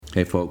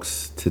Hey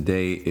folks,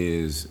 today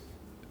is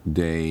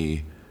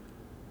day,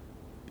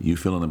 you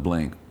fill in the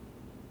blank,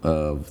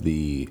 of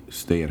the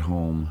stay at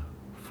home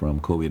from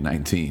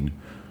COVID-19.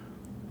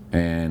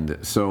 And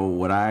so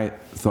what I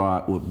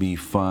thought would be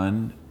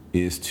fun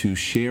is to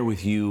share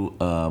with you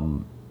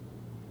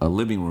a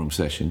living room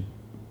session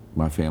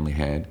my family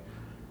had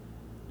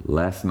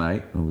last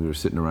night when we were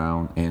sitting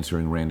around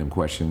answering random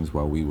questions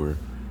while we were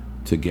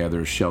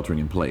together sheltering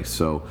in place.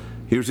 So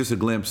here's just a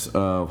glimpse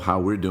of how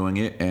we're doing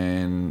it,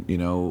 and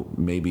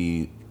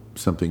maybe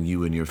something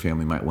you and your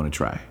family might want to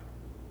try.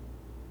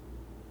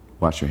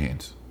 Wash your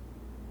hands.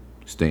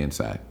 Stay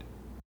inside.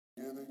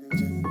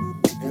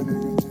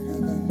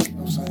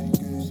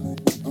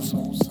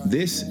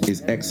 This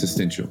is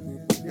Existential,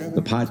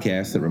 the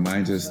podcast that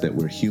reminds us that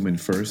we're human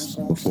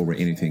first before we're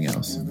anything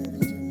else.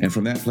 And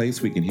from that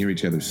place, we can hear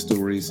each other's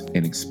stories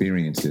and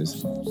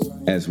experiences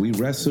as we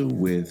wrestle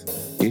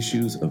with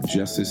issues of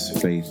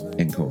justice, faith,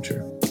 and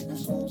culture.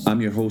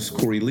 I'm your host,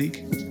 Corey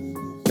Leak.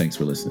 Thanks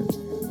for listening.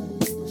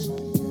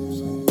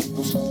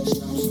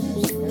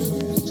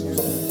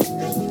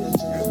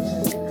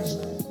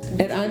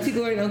 At Auntie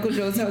Gloria and Uncle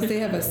Joe's house, they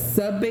have a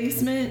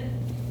sub-basement.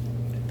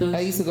 I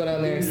used to go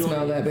down there and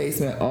smell that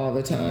basement all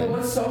the time. But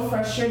what's so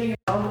frustrating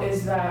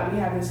is that we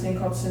have this thing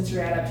called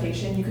sensory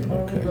adaptation. You can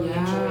only really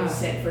enjoy a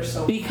scent for so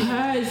long.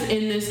 Because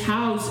in this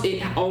house,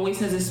 it always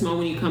has a smell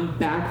when you come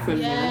back from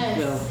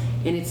Nashville.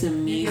 And it's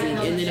amazing.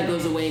 And then it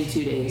goes away in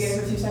 2 days. You guys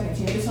for 2 seconds.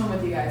 You need this one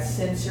with you guys.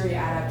 Sensory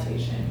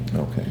adaptation.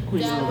 Okay.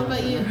 Dad, what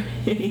about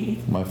you?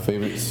 My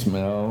favorite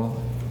smell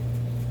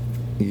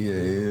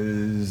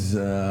is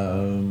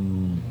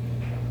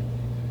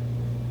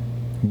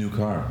new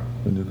car.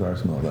 The new car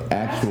smell. The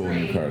actual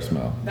new car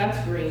smell.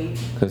 That's great.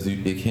 Because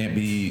it can't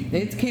be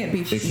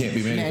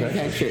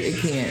manufactured. It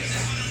can't.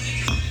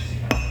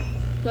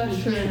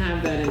 That's true. You can't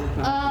have that in the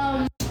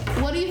car.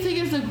 What do you think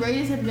is the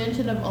greatest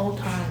invention of all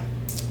time?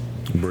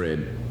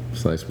 Bread.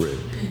 Sliced bread.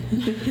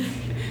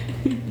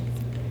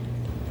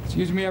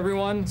 Excuse me,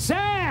 everyone.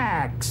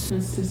 Sex!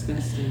 That's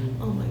disgusting.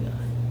 Oh my god.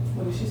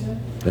 What did she say?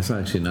 That's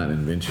actually not an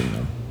invention,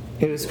 though.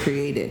 It was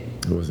created.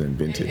 It wasn't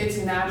invented. It's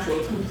natural.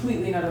 It's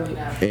completely and utterly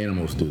natural.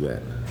 Animals do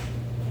that.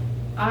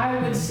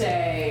 I would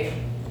say...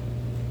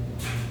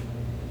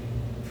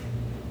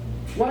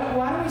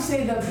 Why don't we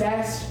say the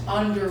best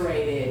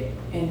underrated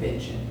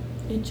invention?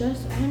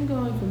 I'm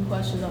going from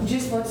questions on.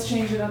 Just let's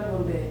change it up a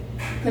little bit.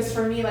 Because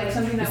for me, like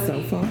something that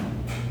Cell phone.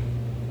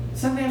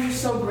 something I'm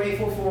just so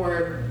grateful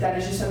for that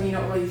is just something you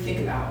don't really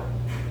think about.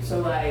 So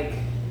like,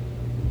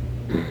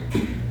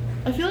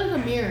 I feel like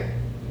a mirror.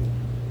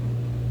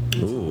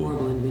 It's a Ooh.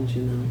 horrible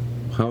invention,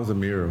 though. How's a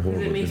mirror Because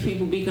horrible? it makes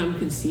people become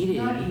conceited.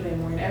 not even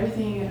more. Every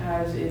invention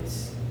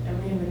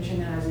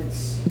has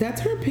its.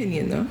 That's her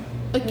opinion, though.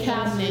 A That's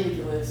cabinet.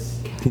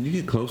 ridiculous. Can you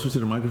get closer to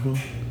the microphone?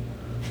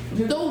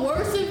 The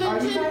worst Are you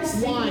guys invention?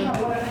 thinking Wine.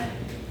 about what?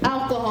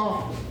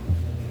 Alcohol.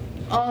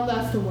 Oh,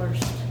 that's the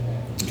worst.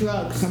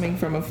 Drugs. Coming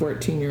from a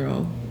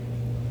 14-year-old.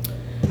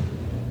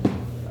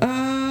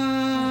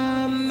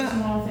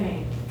 Small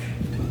thing.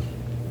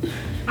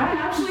 I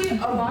actually, a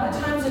lot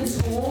of times in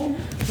school,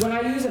 when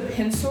I use a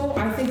pencil,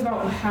 I think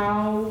about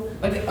how,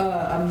 like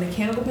a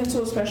mechanical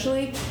pencil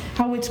especially,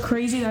 how it's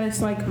crazy that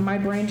it's like my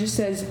brain just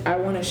says, I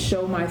want to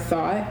show my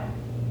thought.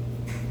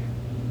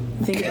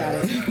 Think about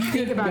it.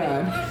 Think about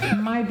it.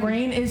 My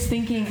brain is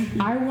thinking,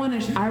 I want.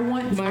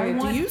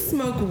 Do you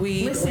smoke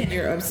weed when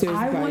you're upstairs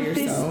by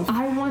yourself?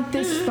 I want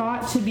this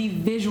thought to be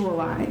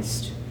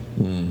visualized.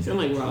 Sound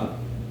like Rob.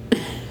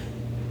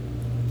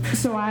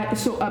 So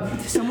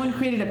someone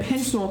created a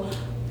pencil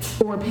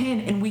or a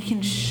pen, and we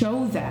can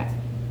show that.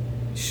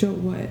 Show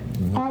what?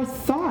 Our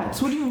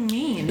thoughts. What do you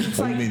mean? It's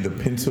What like do you mean,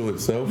 the pencil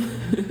itself?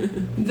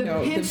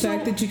 The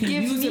fact that you can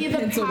gives use a me the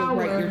pencil to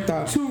write your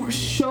thoughts. to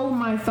show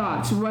my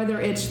thoughts,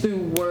 whether it's through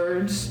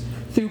words,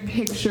 through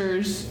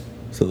pictures.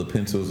 So the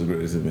pencil is the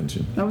greatest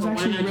invention. That was Well,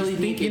 why actually not really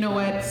just deep. think You know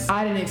what? it?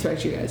 I didn't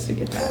expect you guys to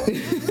get that.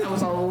 That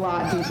was a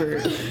lot deeper.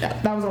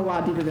 That was a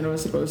lot deeper than it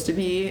was supposed to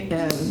be,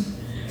 and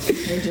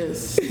it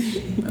just.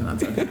 And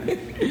that's okay.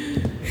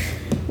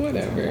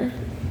 Whatever.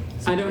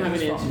 I don't have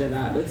an answer to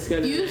that. Let's go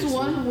to the Use next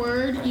one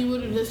word you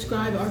would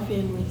describe our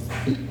family.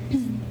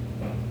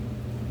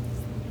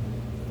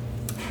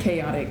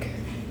 Chaotic.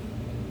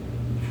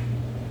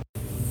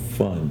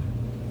 Fun.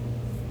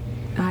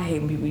 I hate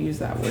when people use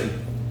that word.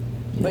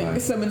 Why?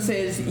 Like someone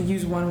says,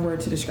 use one word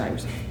to describe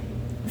yourself.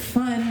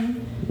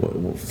 Fun.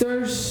 What?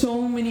 There's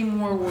so many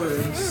more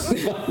words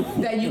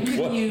that you could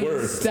What use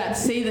words? that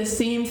say the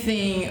same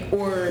thing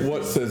or.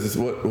 What says this?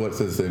 What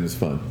says the same as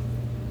fun?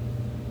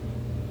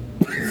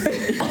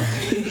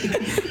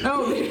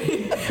 Oh, I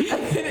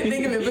couldn't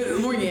think of it,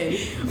 but Morgan,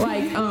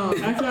 like,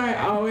 That's why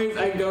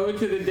I go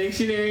to the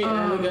dictionary and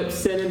I look up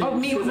synonyms. oh,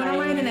 me, when I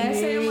write an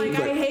essay, I'm like,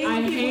 I hate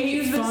when people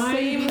use the fun,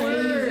 same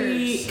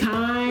crazy, words.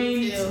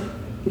 kind.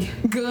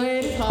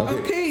 Good.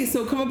 Okay,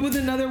 so come up with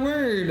another We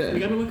word.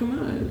 gotta look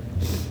them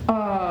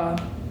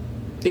up.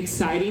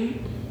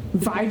 Exciting.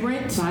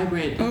 Vibrant.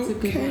 Vibrant. That's a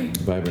good Okay. one.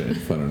 Vibrant and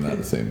fun are not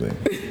the same thing.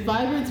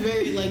 Vibrant's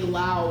very like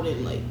loud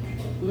and like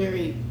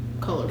very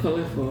colorful.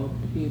 Colorful,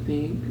 you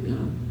think?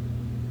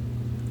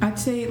 I'd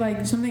say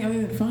like something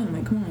other than fun.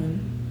 Like, come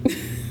on.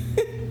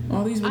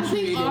 All these books I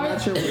think you read, our-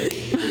 not your word.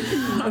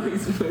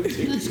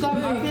 To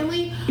describe our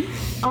family,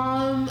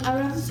 I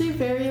would have to say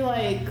very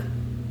like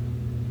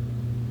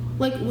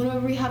whenever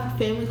we have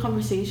family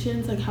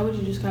conversations, like how would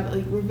you describe it?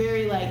 Like we're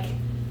very like,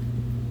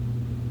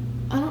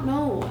 I don't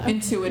know.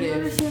 Intuitive. You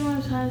understand what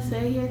I'm trying to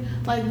say here?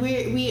 Like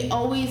we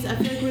always, I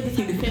feel like we're the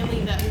type of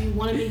family that we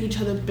want to make each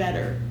other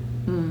better.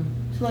 So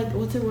like,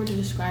 what's a word to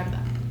describe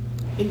that?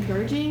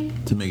 Encouraging?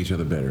 To make each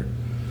other better.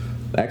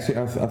 Actually,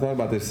 I thought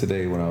about this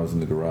today when I was in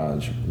the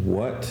garage.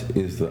 What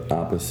is the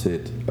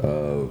opposite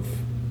of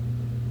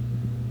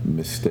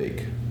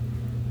mistake?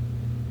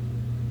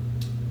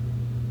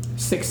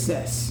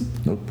 Success.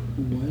 Nope.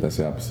 That's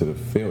the opposite of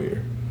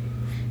failure.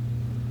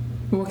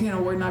 What can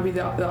a word not be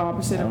the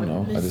opposite I of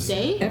don't know.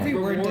 Mistake? Every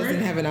word Reward?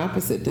 doesn't have an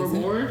opposite, does it?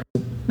 Reward?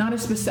 Not a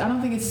specific. I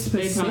don't think it's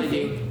They probably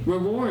specific. do.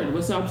 Reward.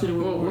 What's the opposite of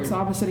reward? What's the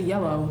opposite of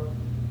yellow?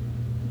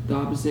 The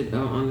opposite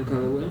on the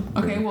color wheel?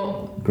 Okay,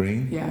 well,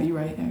 Green? yeah, you're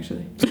right,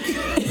 actually.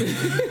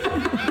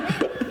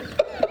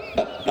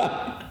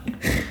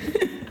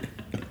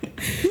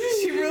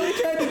 She really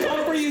tried to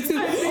come for you too.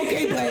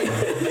 Okay, like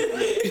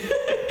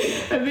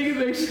I think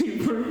it's actually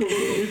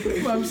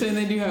purple. Well, I'm saying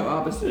they do have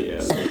opposite.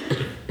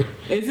 Yeah.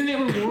 Isn't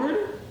it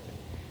reward?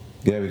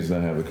 Gabby does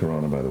not have the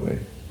corona, by the way.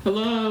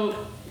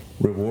 Hello?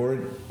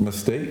 Reward,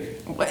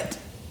 mistake? What?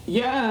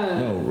 Yeah.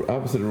 No,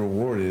 opposite of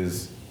reward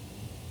is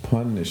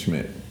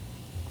punishment.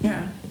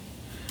 Yeah.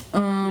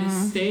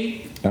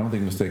 Mistake? I don't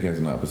think mistake has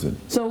an opposite.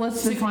 So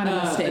let's define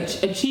a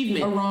mistake.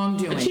 Achievement. A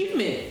wrongdoing.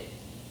 Achievement.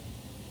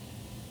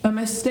 A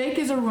mistake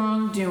is a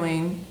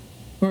wrongdoing.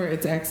 or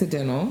it's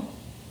accidental,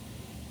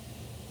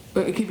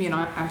 But it could be an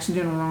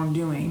accidental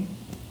wrongdoing.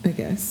 I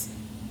guess.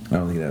 I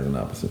don't think it has an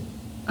opposite.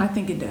 I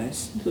think it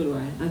does. So do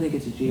I. I think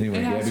it's achievement. Anyway,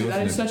 It has Gabby, to.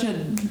 That is what's, such a.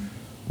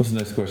 what's the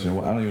next question?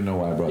 I don't even know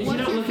why I brought Did you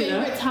this. What's not your look it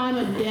up? favorite time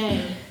of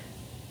day?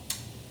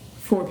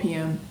 4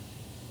 p.m.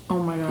 Oh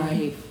my I god.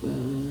 hate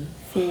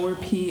 4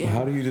 p.m.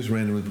 How do you just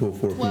randomly pull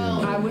 4 p.m.?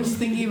 Well, I was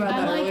thinking about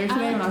that earlier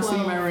today when I was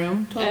sitting in my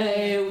room.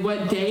 12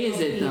 what day is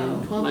it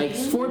though? 12 Like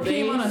 4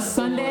 p.m. on a days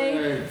Sunday,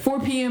 or- 4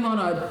 p.m. on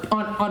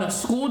a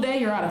school day.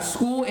 You're out of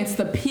school. It's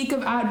the peak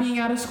of being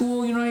out of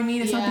school. You know what I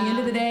mean? It's not the Yeah. end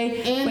of the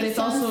day, And but the it's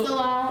sun's also. still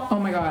out. Oh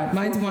my God.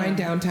 Mine's 4 wind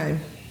p.m. down time.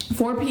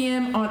 4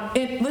 p.m. on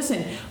it.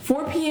 Listen,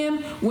 4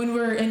 p.m. when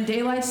we're in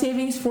daylight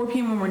savings, 4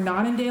 p.m. when we're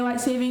not in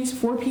daylight savings,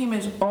 4 p.m.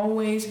 is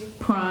always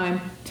prime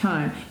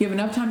time. You have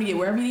enough time to get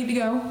wherever you need to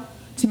go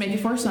to make it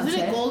for Isn't it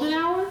sunset. golden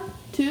hour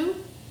too?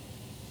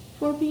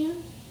 4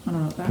 p.m. I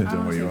don't know. Depends I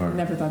on where you honestly are.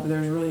 never thought that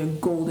there was really a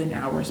golden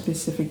hour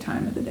specific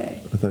time of the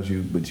day. I thought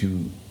but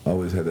you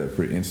always had that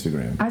for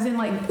Instagram. As in,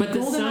 like, But the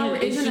golden sun- hour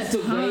it's isn't just a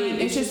the time. way-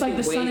 It's it's just just like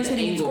the the way sun is the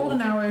hitting its angle.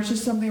 golden hour. It's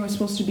just something that was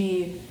supposed to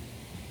be.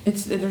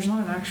 There's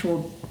not an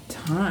actual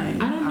time.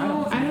 I don't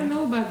know. I think. don't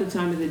know about the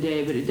time of the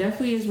day, but it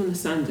definitely is when the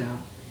sun's out.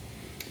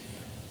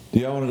 Do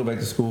y'all want to go back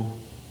to school?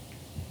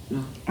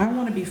 No. I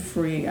want to be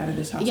free out of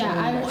this house. Yeah,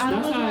 I don't That's want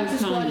to why go I back to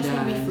was school. I telling just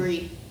want to be Dad.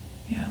 free.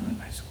 Yeah, I went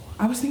back to school.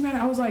 I was thinking about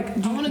it. I was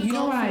like, I wanna you know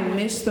go what I somewhere.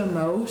 miss the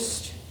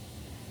most?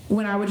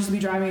 When I would just be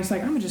driving, it's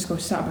like, I'm gonna just go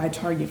stop by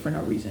Target for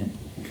no reason.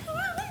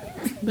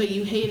 But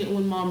you hate it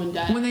when mom and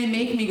dad. When they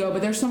make me go,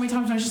 but there's so many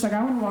times when I was just like,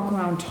 I want to walk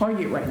around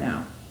Target right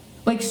now.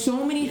 Like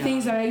so many Yeah,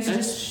 things that I used to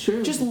that's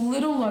true. just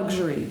little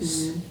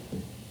luxuries.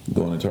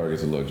 Going to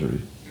Target's a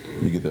luxury.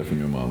 You get that from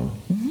your mama.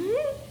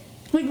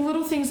 Like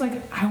little things like,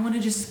 I want to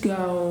just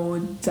go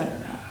da da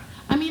da.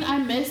 I mean, I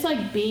miss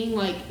like being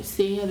like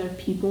seeing other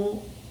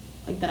people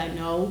like that I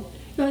know.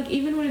 Like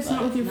even when it's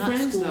not with your Not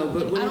friends school. though,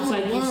 but when I it's don't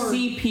like you learn.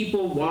 see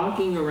people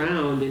walking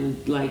around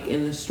and like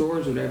in the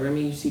stores or whatever. I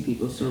mean, you see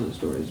people still in the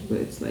stores, but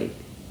it's like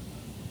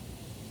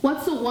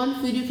What's the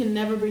one food you can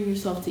never bring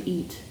yourself to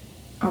eat?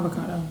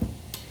 Avocado.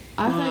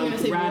 I thought you were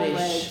gonna say radish.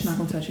 legs. Not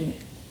gonna touch it.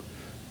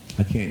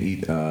 I can't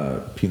eat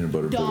peanut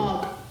butter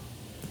Dog.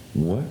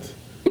 pudding. What?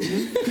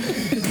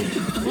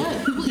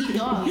 What? People eat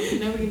dog. You can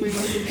never bring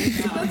yourself to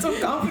eat dog.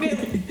 so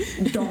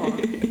confident. Dog.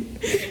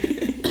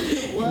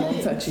 What?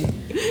 Won't touch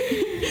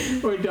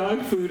it. or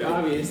dog food,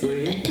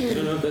 obviously. I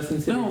don't know if that's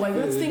considered. No, like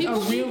let's food. think of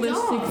People eat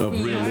realistic dog. food.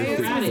 Of realistic- Maya's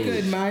was Radish.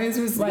 good. Maya's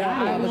was Like,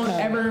 not I won't avocado.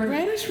 ever-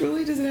 Radish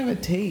really doesn't have a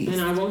taste.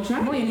 And I won't try.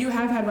 William, you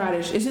have had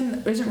radish.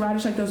 Isn't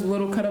radish like those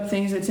little cut up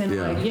things that's in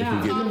like? if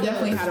yeah. you get You've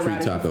definitely had a free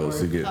radish tacos,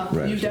 before. you get Tacos. You've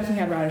radish. definitely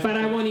had radish. But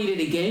I before. won't eat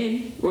it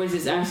again, or is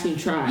this asking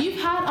try? You've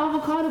had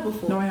avocado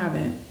before. No, I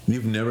haven't.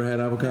 You've never had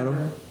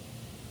avocado?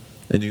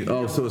 And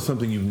so it's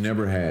something you've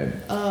never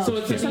had. so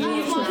it's That's something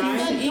you why try.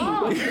 it's like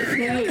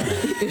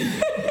dog.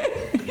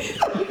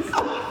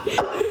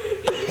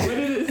 What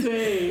did it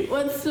say?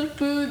 What's the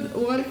food?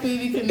 One food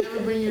you can never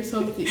bring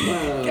yourself to eat.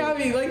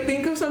 Gabby, like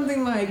think of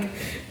something like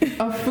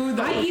a food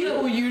that I eat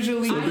people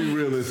usually. Something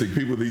realistic.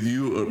 People that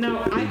you No,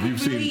 I you've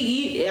could really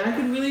seen. eat. I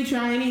could really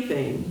try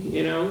anything.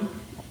 You know.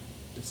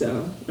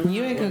 So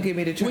You ain't gonna get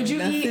me to try Would you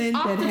nothing eat that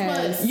octopus?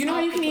 has. You know how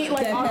you can eat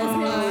like That has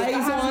octopus that eyes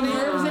has on it?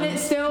 nerves in it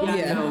still?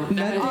 Yeah. no,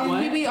 that is Nothing.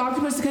 what? People eat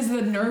octopus because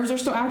the nerves are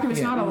still active. It's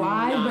Yeah. not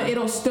alive, Nah. but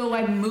it'll still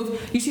like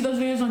move. You see those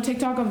videos on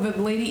TikTok of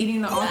the lady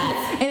eating the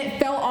octopus and it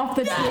fell off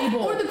the table.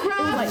 Or the crab.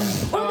 It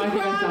was like, Oh, I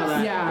think I saw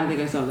that. Yeah. I think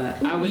I saw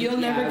that. I would, You'll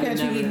never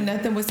catch me eating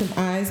nothing with some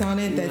eyes on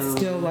it that's No.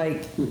 still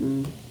like.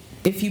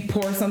 If you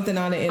pour something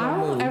on it, it'll I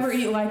move. won't ever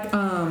eat like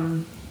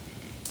a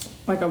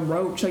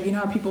roach. Like you know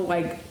how people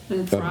like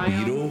fry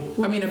 'em?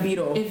 beetle? I mean a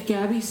beetle. If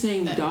Gabby's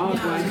saying dog,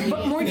 why can't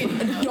But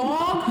Morgan, a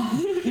dog.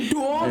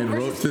 And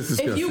versus- roach is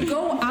if you disgusting.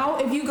 go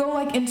out, if you go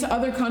like into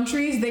other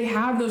countries, they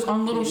have those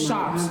on little They might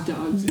shops. have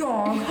dogs.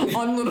 Dog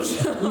on little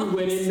shops. you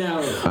wouldn't know?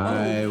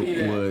 I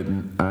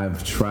wouldn't.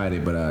 I've tried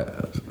it,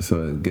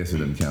 so I guess it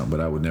doesn't count. But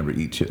I would never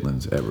eat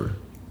chitlins ever.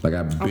 Like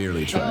I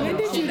barely tried When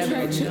it. did you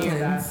try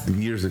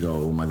chitlins? Years ago,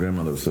 when my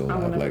grandmother was still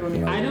alive. Like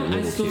when I I was a don't. I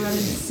little still kid. haven't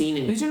seen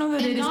it. Did you know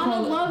that they And just Nana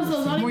call loves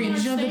those. Not Morgan, even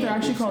did you know that they're saying.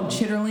 actually called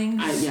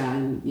chitterlings?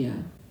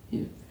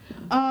 Yeah.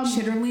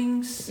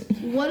 Chitterlings.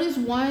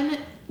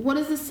 What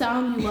is the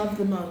sound you love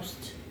the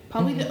most?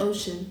 Probably the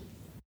ocean.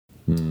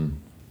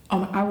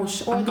 I will.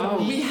 Or the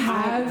wind. We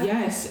have.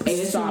 Yes,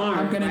 ASMR. Stop.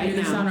 I'm gonna right do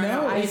this now. sound right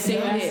now. I It's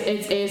said it.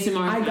 It's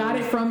ASMR. I got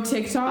it from I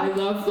TikTok.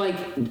 love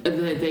like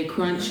they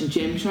crunch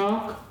gym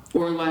chalk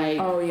or like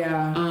Oh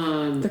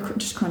yeah.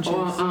 Just crunches.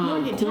 or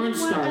Morgan, tell me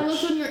what I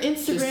looked on your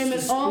Instagram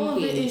and all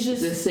of it is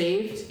just. the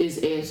saved is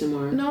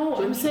ASMR. No,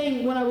 I'm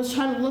saying when I was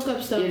trying to look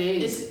up stuff, It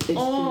is. It's gym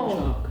all.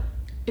 chalk.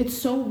 It's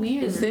so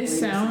weird. Is this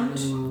sound?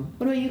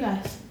 What about you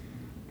guys?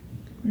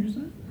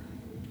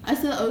 I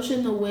said the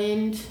ocean, the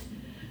wind.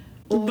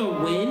 The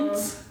or-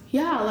 winds?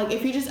 Yeah, like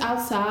if you're just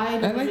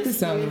outside. I you like the just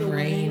sound hear of the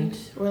rain. wind,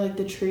 or like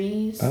the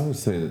trees I would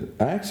say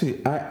that I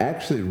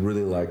actually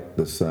really like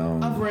the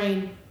sound of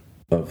rain.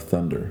 of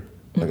thunder,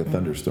 like a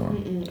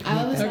thunderstorm.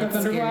 I love the Like a sound.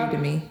 thunder- Scary to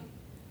me.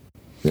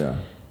 Yeah.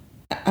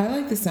 I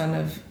like the sound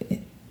of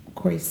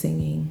Corey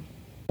singing.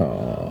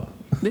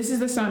 This is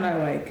the sound I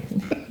like.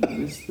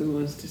 It's the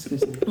most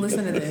disgusting.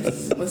 Listen to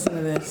this. Listen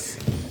to this.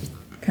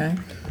 Okay.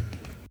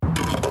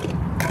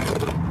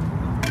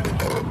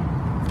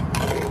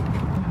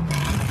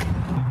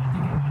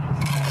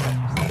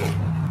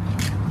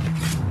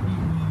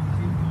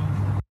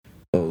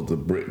 Oh, the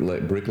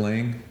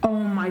bricklaying. Oh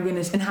my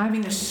goodness! And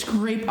having to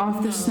scrape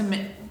off the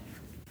cement.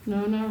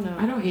 No.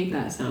 I don't hate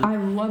that sound. I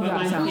love But that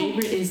my sound.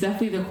 favorite is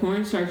definitely the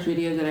cornstarch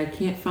video that I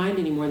can't find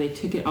anymore. They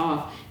took it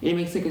off, and it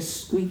makes like a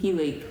squeaky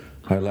like.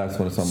 Our last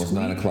one is almost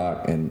 9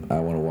 o'clock, and I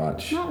want to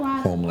watch Not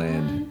last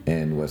Homeland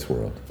and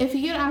Westworld. If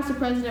you could ask the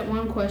president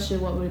one question,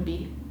 what would it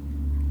be?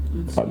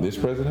 This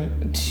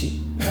president?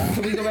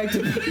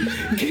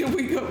 Can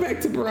we go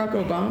back to Barack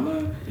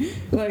Obama?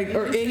 Like,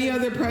 or any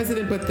other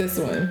president but this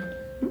one?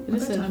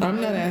 Listen, I'm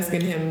not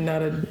asking him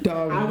not a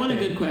dog. I want a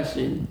good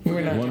question.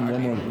 We're not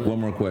talking. One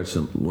more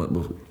question.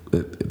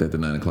 At the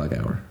 9 o'clock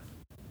hour.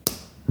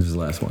 This is the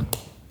last one.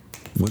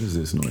 What is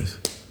this noise?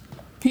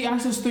 He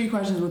asked us 3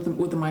 questions with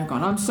the mic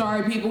on. I'm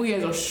sorry, people. He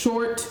has a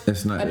short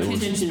It's not. It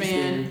was, attention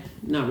span.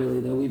 Not really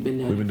though. We've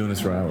been we've been doing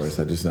this for hours.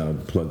 I just now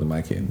plugged the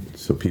mic in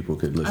so people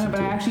could listen But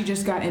to I it. actually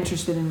just got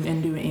interested in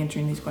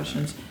answering these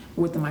questions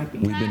with the mic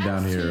being. We've been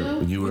down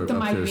here. You were With the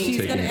mic upstairs being- She's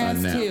taking gonna a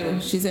ask nap.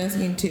 2. She's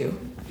asking 2.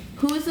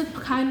 who is the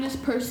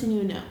kindest person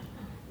you know?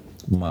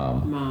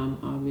 Mom. Mom,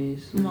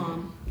 obviously.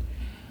 Mom.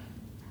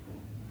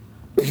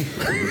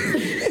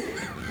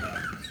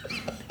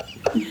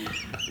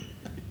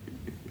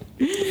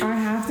 I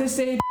have to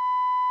say,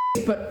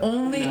 but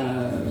only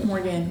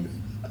Morgan.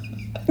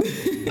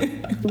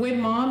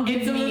 When mom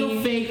gives It's a little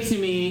me, fake to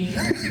me.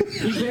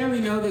 You barely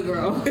know the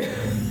girl.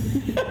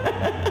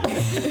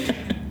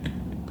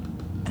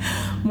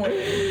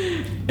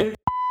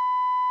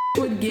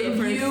 would give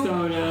Different you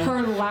soda.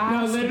 her No,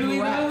 last literally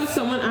though, breath.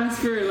 someone asked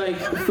for like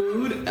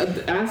food,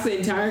 asked the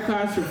entire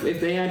class if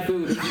they had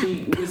food.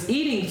 She was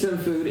eating some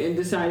food and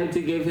decided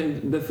to give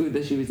him the food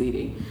that she was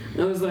eating.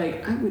 And I was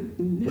like, I would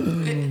never.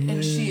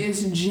 And she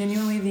is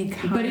genuinely the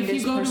kindest But if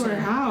you go person. to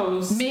her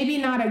house, Maybe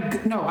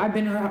not no.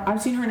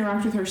 I've seen her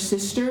interact with her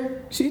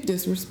sister. She's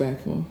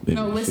disrespectful.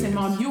 No, listen,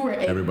 mom, you were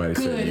a Everybody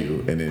good said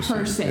you, and then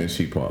person.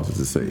 she pauses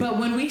to say. But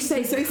when we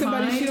say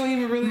somebody kind, she don't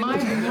even really my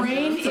know.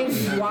 brain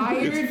is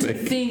wired to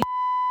think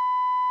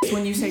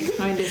when you say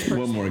kindest person.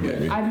 One more,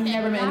 Gabby. I've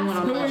never met anyone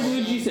on who that.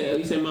 did you say?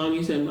 You said mom.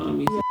 You said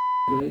mom.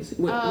 You said.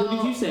 What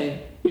did you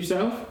say?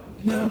 Yourself?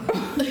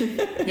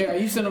 Yeah,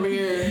 you sit over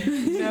here.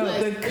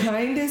 No, the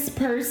kindest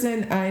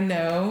person I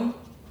know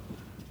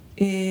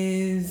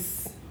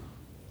is.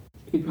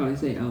 You'd probably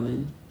say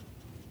Ellen.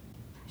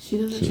 She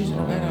doesn't. She's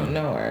I don't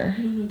know her.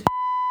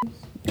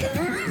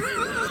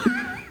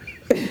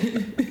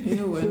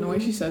 Ew, and the way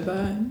she said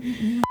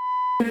that.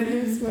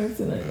 Kindest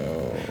person I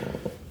know.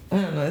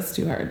 I don't know. It's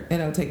too hard.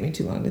 It'll take me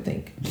too long to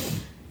think.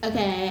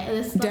 Okay,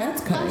 this is the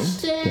That's last kind.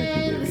 question.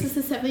 Thank you, This is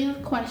the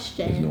 70th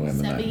question. There's no way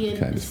I'm not the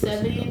kindest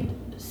person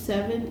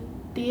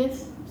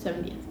 70th.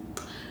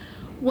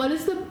 What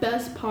is the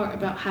best part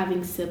about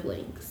having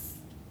siblings?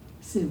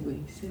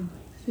 Siblings.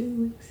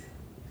 Can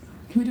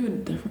we do a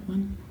different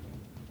one?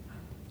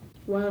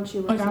 Why don't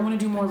you? Like, I want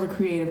to do more of a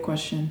creative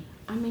question.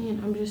 I mean,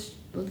 I'm just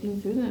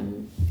looking through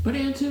them. But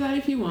answer that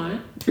if you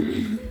want.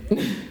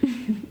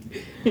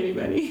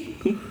 Anybody?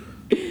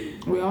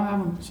 We all have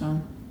them,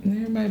 so.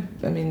 They're they're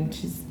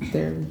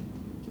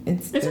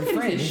It's they're okay to say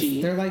friends.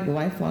 she. They're like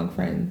lifelong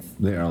friends.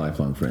 They are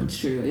lifelong friends.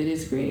 True, it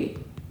is great.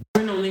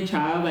 I'm an only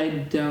child. I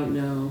don't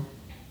know.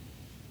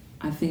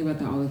 I think about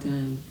that all the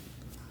time.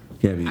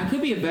 Gabby, I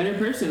could be a better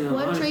person. Though,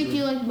 What honestly. trait do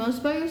you like most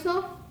about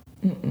yourself?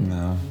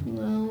 no.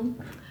 No.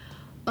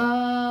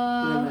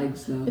 My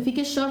legs, though. If you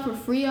get shot for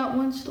free out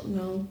once,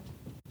 no.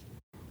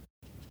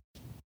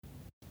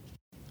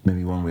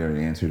 Maybe one we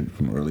already answered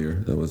from earlier.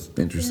 That was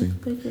interesting.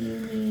 Pick a new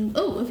name.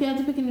 Oh, if you had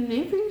to pick a new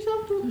name for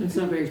yourself? It's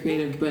not very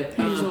creative, but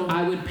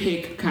I would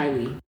pick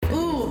Kylie.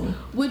 Ooh,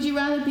 would you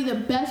rather be the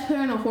best player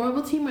on a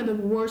horrible team or the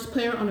worst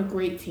player on a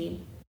great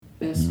team?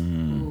 Best.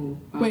 Ooh,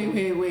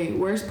 Wait.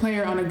 Worst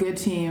player on a good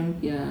team.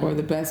 Yeah. Or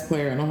the best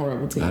player on a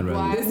horrible team. I'd rather.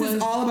 Why? This was-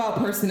 is all about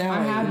I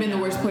personality. have been the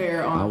worst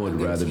player on I a would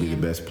good rather be the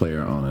team. best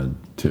player on a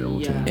terrible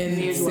Yeah. team. And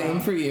Me as same well.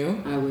 for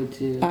you. I would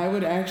too. I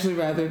would actually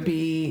rather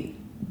be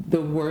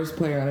the worst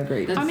player on a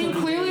great team. I mean, That's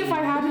clearly, if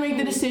I had to make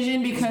the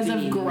decision because of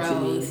Speed,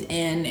 growth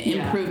and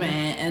Yeah.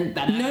 improvement and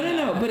that.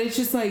 No. But it's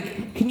just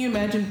like, can you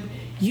imagine?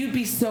 You'd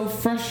be so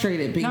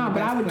frustrated being No, the but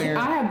best player.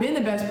 I have been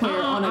the best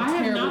player on a I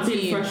have terrible not been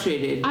team.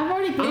 frustrated. I've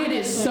already picked It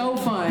is so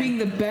fun. being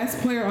the best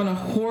player on a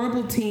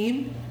horrible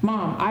team.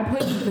 Mom, I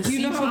played with the Do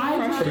you know Seahawks.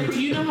 how frustrated?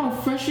 Do you know how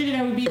frustrated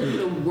I would be being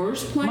the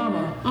worst player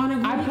Mama, on a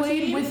good I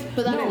played team? with.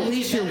 But that No, at makes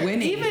least you you're better.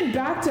 winning. Even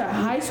back to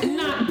high school.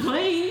 Not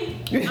playing.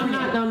 I'm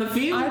not on the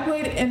field. I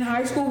played in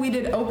high school. We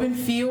did open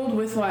field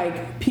with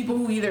like people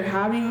who either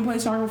haven't even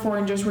played soccer before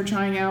and just were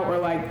trying out, or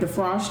like the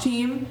Frost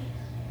team.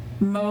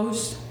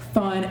 Most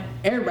fun.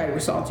 Everybody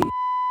was salty.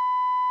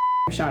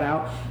 Shout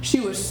out. She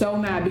was so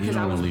mad because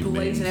I was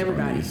blazing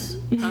everybody.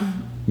 You know,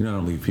 I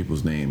don't leave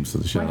people's names, so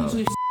the Why shout can't out. you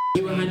leave?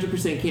 You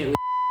 100% can't leave.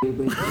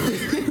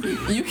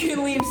 You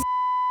can leave.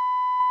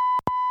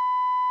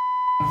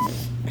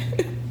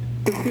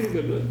 That's pretty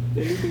good one.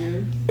 Anything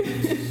else?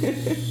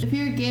 If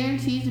you're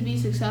guaranteed to be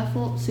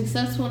successful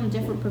in a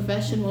different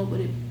profession, what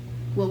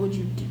would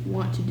you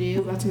want to Ooh,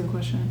 do? that's a good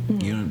question.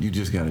 You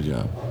just got a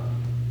job.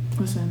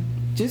 Listen,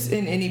 Just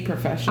in any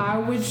profession. I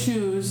would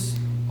choose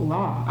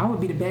law. I would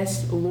be the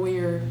best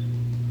lawyer.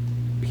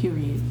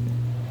 Period.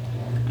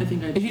 I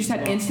think I. If you just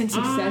had instant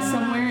success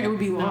somewhere, it would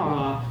be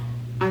law.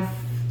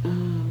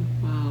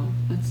 Wow,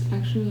 that's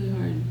actually really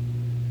hard.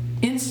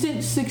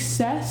 Instant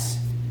success,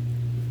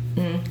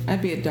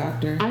 I'd be a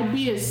doctor. I'd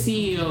be a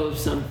CEO of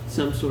some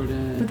sort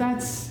but of.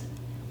 that's.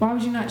 Why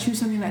would you not choose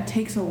something that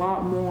takes a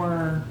lot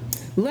more?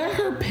 Let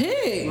her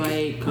pick.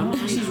 Like, come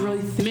on. She's really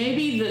thick.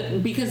 Maybe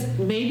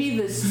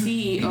the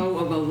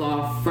CEO of a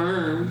law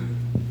firm.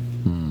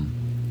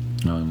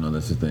 I don't even know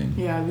that's the thing.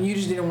 Yeah, you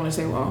just didn't want to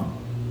say law.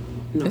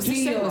 The Just say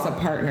CEO is law. a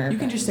partner. You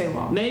can just say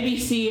law. Maybe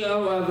CEO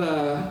of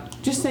a.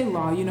 Just say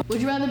law. You know,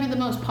 Would you rather be the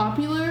most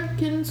popular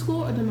kid in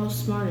school or the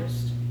most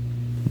smartest?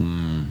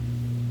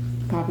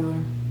 popular.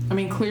 I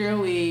mean,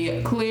 clearly,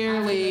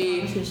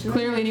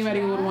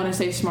 anybody would want to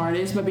say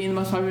smartest, but being the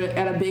most popular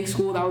at a big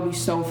school, that would be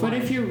so fun. But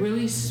if you're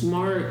really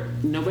smart,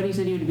 nobody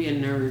said you would be a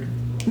nerd.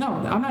 No,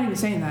 I'm not even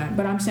saying that,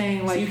 but I'm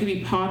saying So you like, could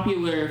be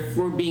popular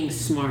for being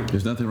smart.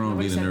 There's nothing wrong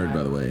with Nobody being a said nerd, that.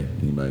 by the way.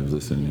 Anybody who's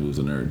listening who's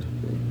a nerd.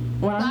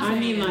 what I'm I saying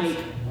mean, is, like,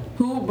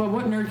 but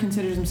what nerd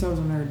considers themselves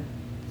a nerd?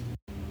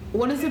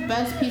 What is the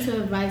best piece of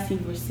advice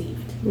you've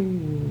received?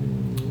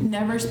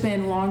 Never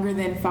spend longer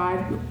than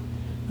 5. Let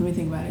me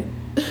think about it.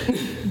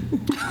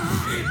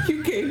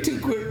 You came too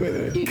quick with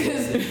it.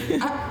 Because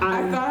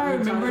I thought I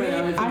remembered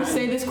it. I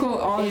say this quote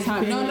all the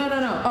time.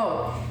 No.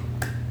 Oh,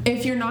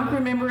 if you're not gonna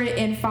remember it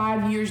in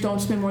 5 years, don't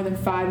spend more than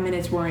 5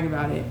 minutes worrying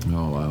about it.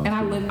 Oh, wow.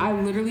 And I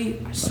literally,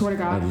 I swear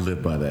to I God,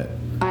 live by that.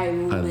 I I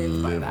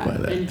live by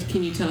that. and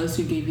can you tell us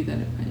who gave you that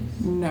advice?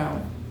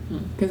 No,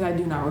 because I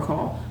do not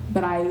recall.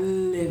 But I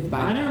live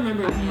by I that. don't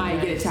remember I any might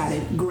get it advice.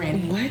 tatted. Granny.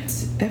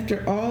 What?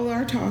 After all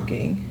our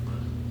talking?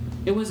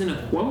 It wasn't a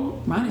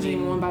quote. Mine isn't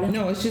even one by the.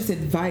 No, it's just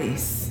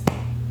advice.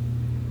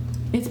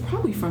 It's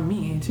probably from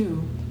me,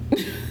 too.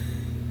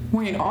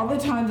 Wait, all the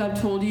times I've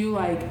told you,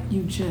 like,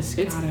 you just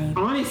It's gotta.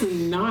 honestly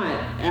not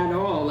at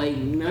all. Like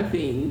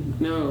nothing.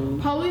 No.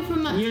 Probably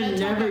from that You're TED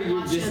Talk never I your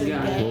watched just the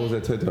other guy. day. What was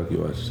that TED Talk you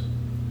watched?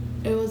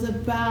 It was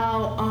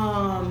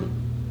about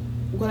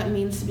what it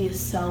means to be a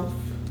self.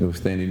 It was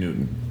Sandy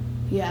Newton.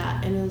 Yeah,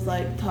 and it was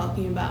like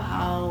talking about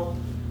how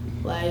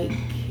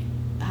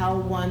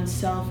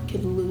oneself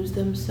could lose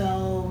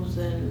themselves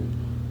and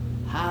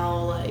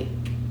how like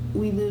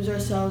we lose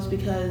ourselves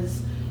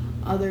because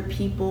other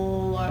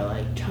people are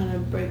like trying to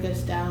break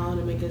us down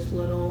and make us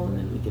little, and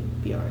then we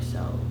could be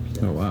ourselves.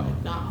 And Oh, wow. It's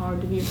like, not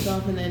hard to be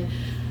yourself, and then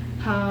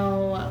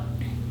how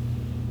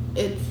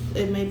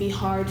it may be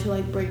hard to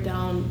like break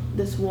down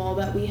this wall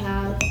that we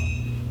have.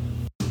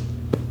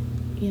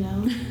 You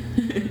know.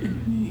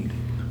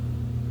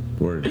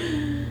 Word.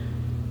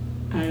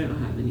 I don't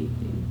have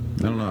anything.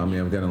 I don't know. I mean,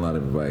 I've gotten a lot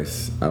of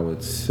advice. I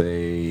would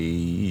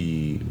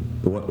say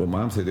what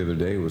Mom said the other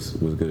day was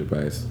good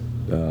advice.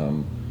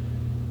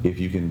 If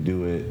you can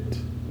do it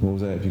What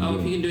was that? If you Oh,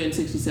 if you can do it in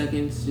 60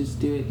 seconds, just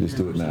do it. just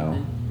do it or now.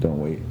 something. Don't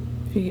wait.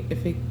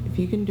 If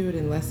you can do it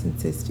in less than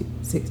 60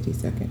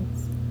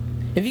 seconds.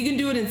 If you can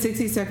do it in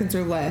 60 seconds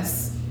or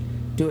less,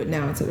 do it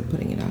now instead of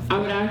putting it off. I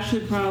would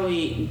actually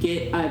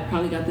I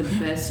probably got the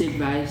best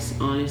advice,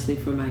 honestly,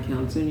 from my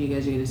counselor. And you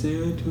guys are going to say,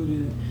 oh, I told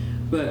you that.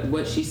 But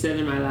what she said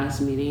in my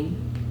last meeting,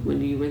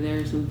 when you were there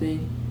or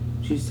something,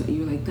 you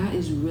were like, that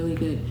is really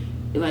good.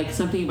 Like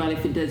something about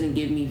if it doesn't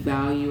give me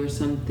value or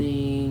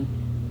something,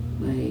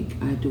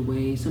 like I have to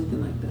weigh, something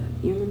like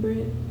that. You remember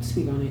it?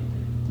 Speak on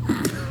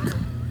it.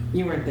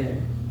 You weren't there.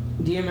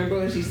 Do you remember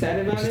what she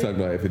said about She's it? talking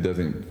about if it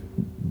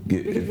doesn't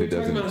get, Because if we're it talking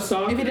doesn't. about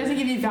soccer. If it doesn't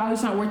give you value,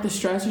 it's not worth the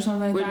stress or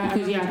something like that.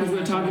 Because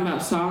we're talking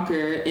about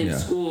soccer in Yeah.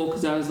 school.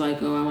 Because I was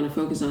like, oh, I want to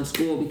focus on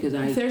school because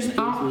If there's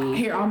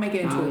I'll make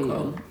it into a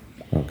quote.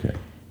 Okay.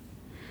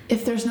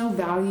 If there's no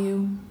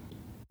value,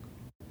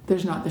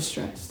 there's not the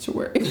stress to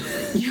worry.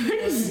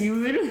 You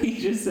literally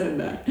just said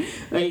that.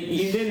 Like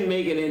you didn't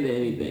make it into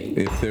anything.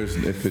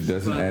 If it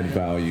doesn't add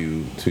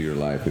value to your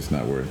life, it's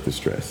not worth the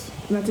stress.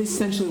 That's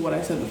essentially what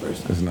I said the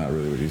first time. That's not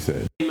really what you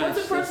said.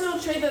 What's a personal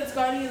trait that's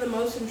gotten you the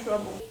most in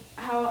trouble?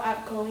 How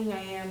outgoing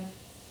I am.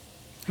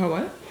 How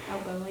what?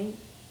 Outgoing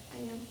I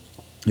am.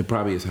 It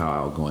probably is how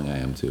outgoing I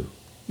am too.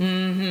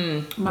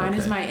 Mm-hmm. Mine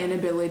is Okay. my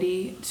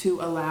inability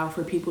to allow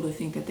for people to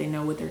think that they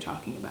know what they're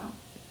talking about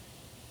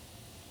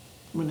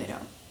when they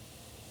don't.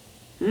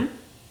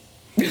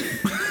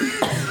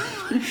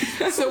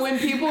 So when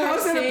people are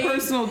How's that a saying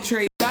personal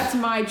trait? that's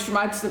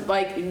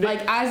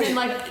like as in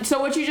like so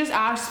what you just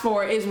asked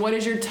for is what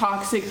is your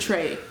toxic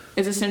trait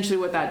is essentially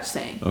what that's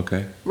saying,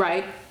 Okay.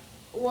 right?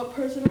 What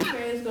personal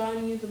trait has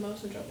gotten you the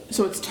most in trouble?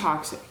 So it's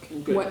toxic.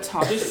 Good. What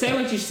toxic? Just say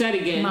what you said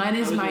again. Mine I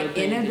is was my really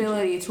paying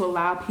inability to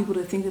allow people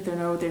to think that they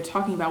know what they're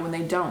talking about when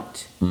they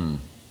don't.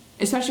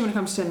 Especially when it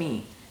comes to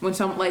me. When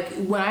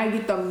when I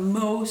get the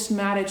most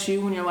mad at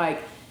you when you're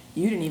like,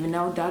 you didn't even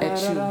know da da At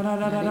da you. da da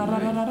da da da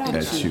da da da.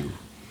 At you.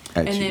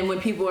 At And you. then when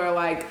people are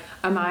like,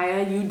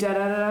 Amaya, you da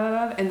da da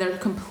da da, and they're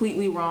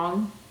completely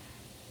wrong,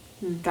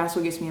 that's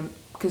what gets me,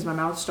 because my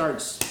mouth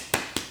starts,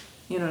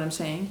 you know what I'm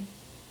saying?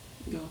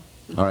 Go.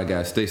 All right,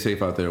 guys, stay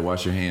safe out there.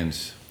 Wash your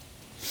hands.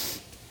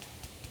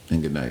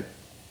 And good night.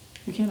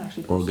 You can't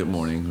actually. Or good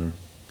morning or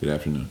good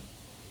afternoon.